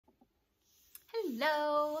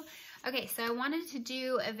Hello. Okay, so I wanted to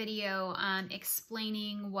do a video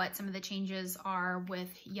explaining what some of the changes are with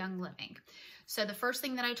Young Living. So the first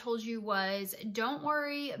thing that I told you was, don't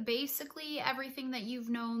worry, basically everything that you've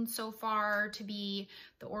known so far to be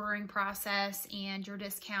the ordering process and your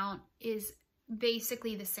discount is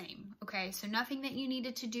basically the same. Okay, so nothing that you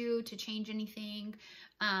needed to do to change anything.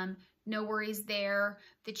 No worries there.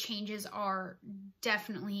 The changes are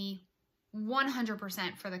definitely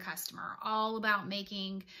 100% for the customer, all about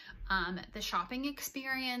making the shopping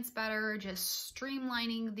experience better, just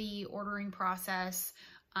streamlining the ordering process.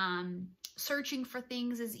 Searching for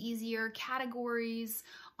things is easier. Categories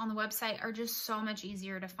on the website are just so much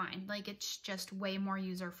easier to find. Like, it's just way more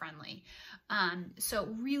user friendly. So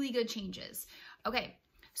really good changes. Okay,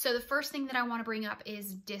 so the first thing that I want to bring up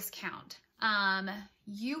is discount.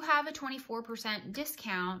 You have a 24%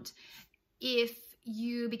 discount if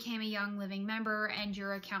you became a Young Living member and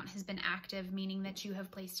your account has been active, meaning that you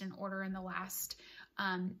have placed an order in the last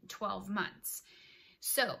 12 months.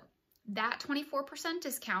 So that 24%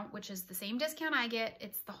 discount, which is the same discount I get,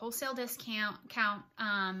 it's the wholesale discount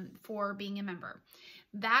for being a member.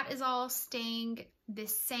 That is all staying the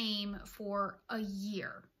same for a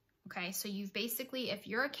year. Okay, so you've basically, if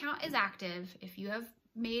your account is active, if you have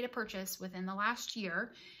made a purchase within the last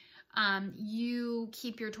year, you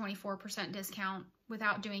keep your 24% discount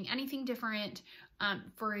without doing anything different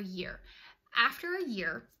for a year. After a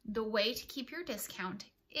year, the way to keep your discount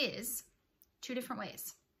is two different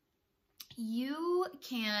ways. You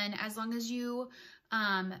can, as long as you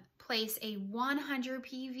place a 100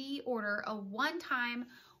 PV order, a one-time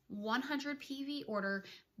 100 PV order,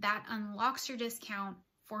 that unlocks your discount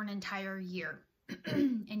for an entire year,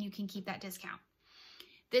 and you can keep that discount.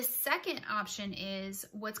 This second option is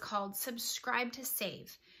what's called subscribe to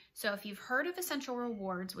save. So if you've heard of Essential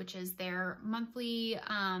Rewards, which is their monthly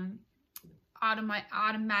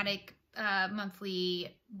automatic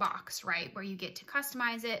monthly box, right? Where you get to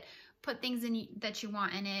customize it, put things in that you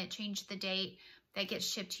want in it, change the date, that gets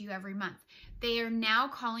shipped to you every month. They are now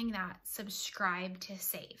calling that subscribe to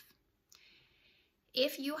save.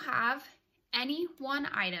 If you have any one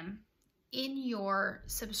item in your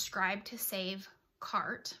subscribe to save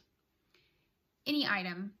cart, any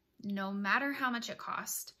item, no matter how much it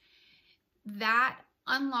costs, that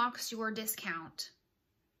unlocks your discount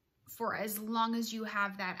for as long as you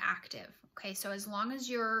have that active. Okay, so as long as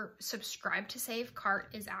your subscribe to save cart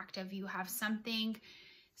is active, you have something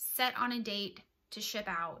set on a date to ship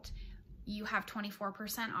out, you have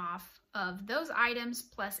 24% off of those items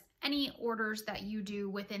plus any orders that you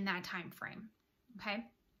do within that time frame. Okay.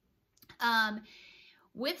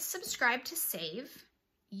 With subscribe to save,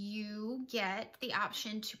 you get the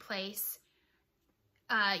option to place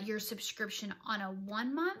your subscription on a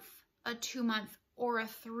 1 month, a 2 month, or a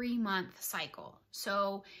 3 month cycle.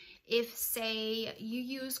 So if, say, you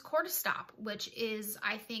use Cortistop, which is,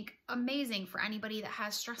 I think, amazing for anybody that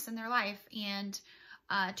has stress in their life and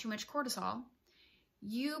too much cortisol,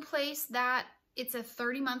 you place that, it's a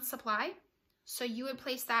 30-month supply. So you would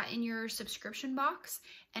place that in your subscription box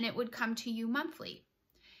and it would come to you monthly.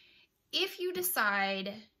 If you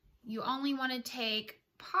decide you only want to take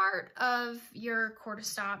part of your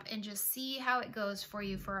Cortistop and just see how it goes for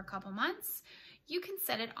you for a couple months, you can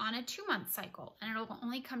set it on a 2-month cycle and it'll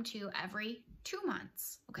only come to you every 2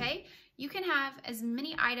 months, okay? You can have as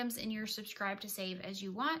many items in your subscribe to save as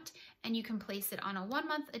you want, and you can place it on a 1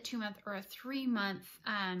 month, a 2 month, or a 3 month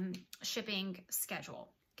shipping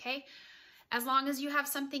schedule, okay? As long as you have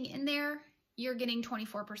something in there, you're getting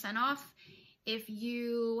 24% off. If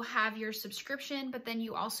you have your subscription, but then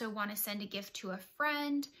you also want to send a gift to a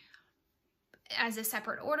friend as a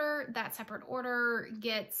separate order, that separate order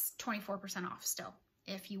gets 24% off still.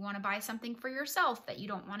 If you want to buy something for yourself that you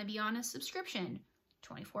don't want to be on a subscription,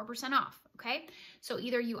 24% off, okay? So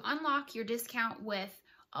either you unlock your discount with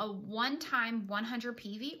a one-time 100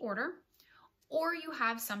 PV order, or you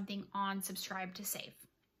have something on subscribe to save.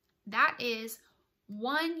 That is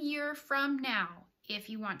 1 year from now if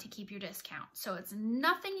you want to keep your discount. So it's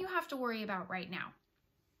nothing you have to worry about right now.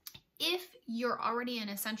 If you're already an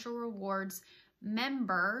Essential Rewards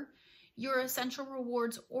member, your Essential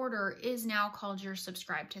Rewards order is now called your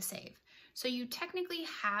subscribe to save. So you technically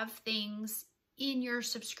have things in your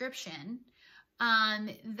subscription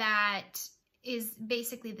that is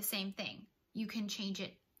basically the same thing. You can change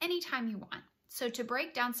it anytime you want. So to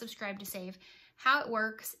break down subscribe to save, how it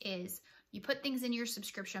works is you put things in your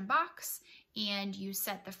subscription box and you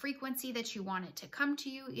set the frequency that you want it to come to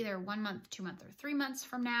you, either 1 month, 2 months, or 3 months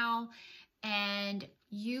from now, and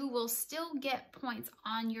you will still get points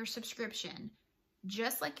on your subscription,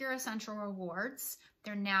 just like your Essential Rewards,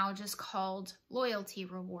 They're now just called loyalty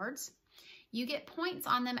rewards. You get points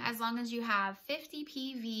on them as long as you have 50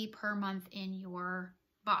 PV per month in your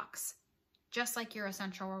box, just like your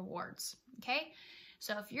essential rewards, okay?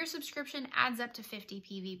 So if your subscription adds up to 50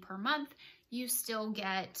 PV per month, you still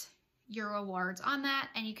get your rewards on that,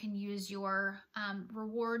 and you can use your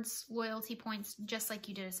rewards loyalty points just like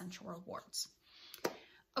you did essential rewards.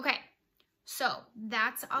 Okay, so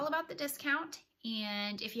that's all about the discount,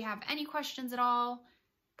 and if you have any questions at all,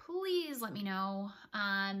 please let me know.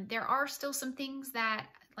 There are still some things that,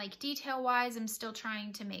 like detail-wise, I'm still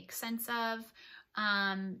trying to make sense of,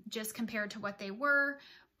 just compared to what they were,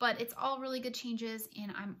 but it's all really good changes,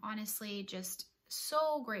 and I'm honestly just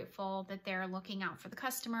so grateful that they're looking out for the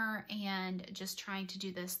customer and just trying to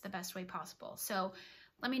do this the best way possible. So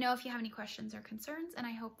let me know if you have any questions or concerns, and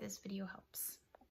I hope this video helps.